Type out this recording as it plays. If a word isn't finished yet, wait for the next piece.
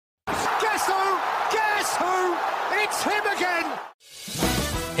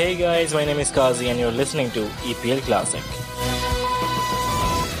Hey guys, my name is Kazi and you're listening to EPL Classic.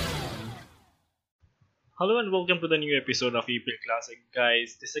 Hello and welcome to the new episode of EPL Classic.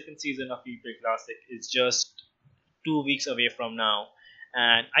 Guys, the second season of EPL Classic is just 2 weeks away from now.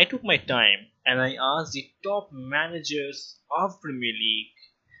 And I took my time and I asked the top managers of Premier League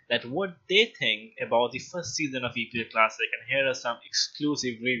that what they think about the first season of EPL Classic, and here are some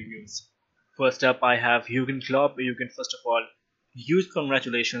exclusive reviews. First up, I have Jurgen Klopp. Jurgen, first of all, huge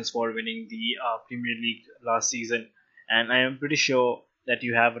congratulations for winning the Premier League last season, and I am pretty sure that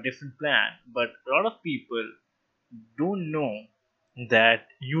you have a different plan. But a lot of people don't know that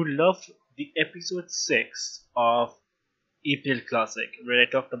you loved the episode 6 of EPL Classic, where I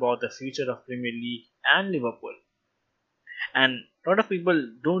talked about the future of Premier League and Liverpool. And a lot of people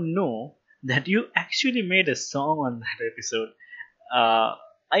don't know that you actually made a song on that episode. Uh,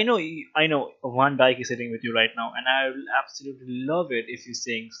 I know. Van Dyke is sitting with you right now, and I will absolutely love it if you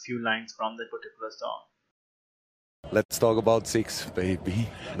sing few lines from that particular song. Let's talk about six, baby.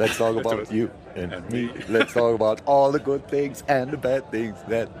 Let's talk about you and me. Let's talk about all the good things and the bad things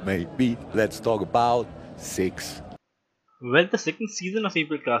that may be. Let's talk about six. Well, the second season of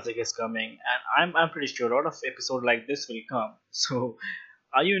April Classic is coming, and I'm pretty sure a lot of episodes like this will come. So,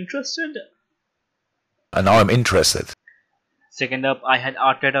 are you interested? And now I'm interested. Second up, I had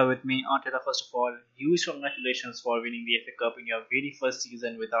Arteta with me. Arteta, first of all, huge congratulations for winning the FA Cup in your very first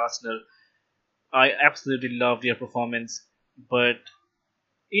season with Arsenal. I absolutely loved your performance, but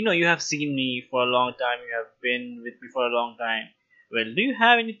you have seen me for a long time. You have been with me for a long time. Well, do you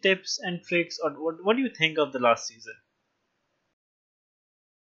have any tips and tricks, or what do you think of the last season?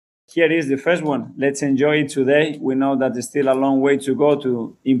 Here is the first one. Let's enjoy it today. We know that there's still a long way to go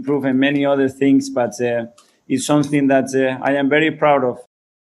to improve and many other things, but it's something that I am very proud of.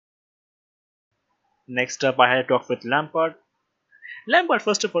 Next up, I had a talk with Lampard. Lampard,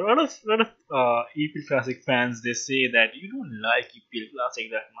 first of all, a lot of EPL Classic fans, they say that you don't like EPL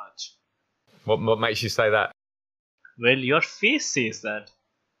Classic that much. What makes you say that? Well, your face says that.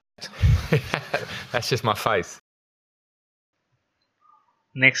 That's just my face.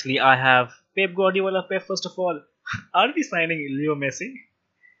 Nextly, I have Pep Guardiola. Pep, first of all, are we signing Leo Messi?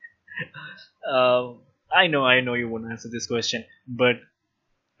 I know you won't answer this question, but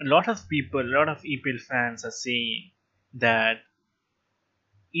a lot of people, a lot of EPL fans are saying that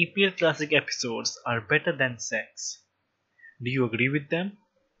EPL Classic episodes are better than sex. Do you agree with them?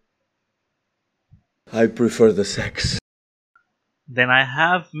 I prefer the sex. Then I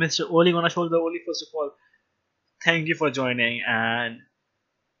have Mr. Oli Gunnar Oli. First of all, thank you for joining, and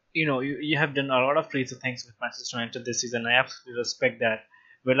you have done a lot of crazy things with Manchester United this season. I absolutely respect that.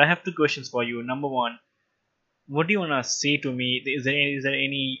 Well, I have two questions for you. Number one, what do you wanna say to me? Is there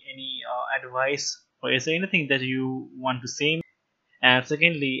any advice, or is there anything that you want to say? And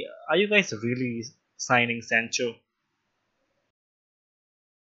secondly, are you guys really signing Sancho?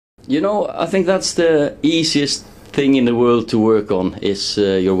 I think that's the easiest thing in the world to work on is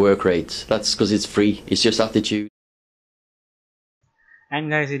your work rate. That's because it's free. It's just attitude. And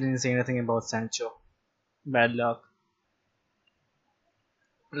guys, he didn't say anything about Sancho. Bad luck.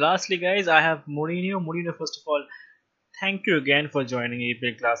 Lastly, guys, I have Mourinho. Mourinho, first of all, thank you again for joining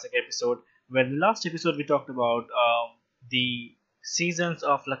EPL Classic episode. Well, in the last episode we talked about the seasons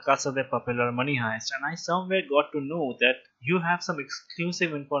of La Casa de Papel or Money Heist, and I somewhere got to know that you have some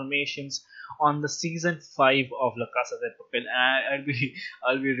exclusive informations on the season 5 of La Casa de Papel, and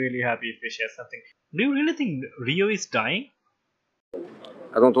I'll be really happy if you share something. Do you really think Rio is dying?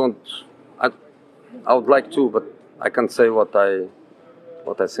 I don't want. I would like to, but I can't say what I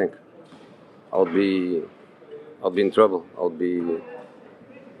think. I would be in trouble. I would be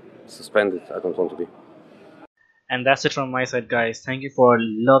suspended. I don't want to be. And that's it from my side, guys. Thank you for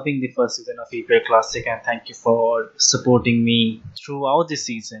loving the first season of EPL Classic, and thank you for supporting me throughout this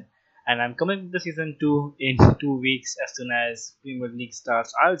season. And I'm coming with the season 2 in 2 weeks. As soon as Premier League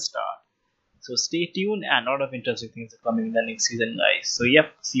starts, I'll start. So stay tuned, and a lot of interesting things are coming in the next season, guys. So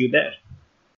yep, see you there.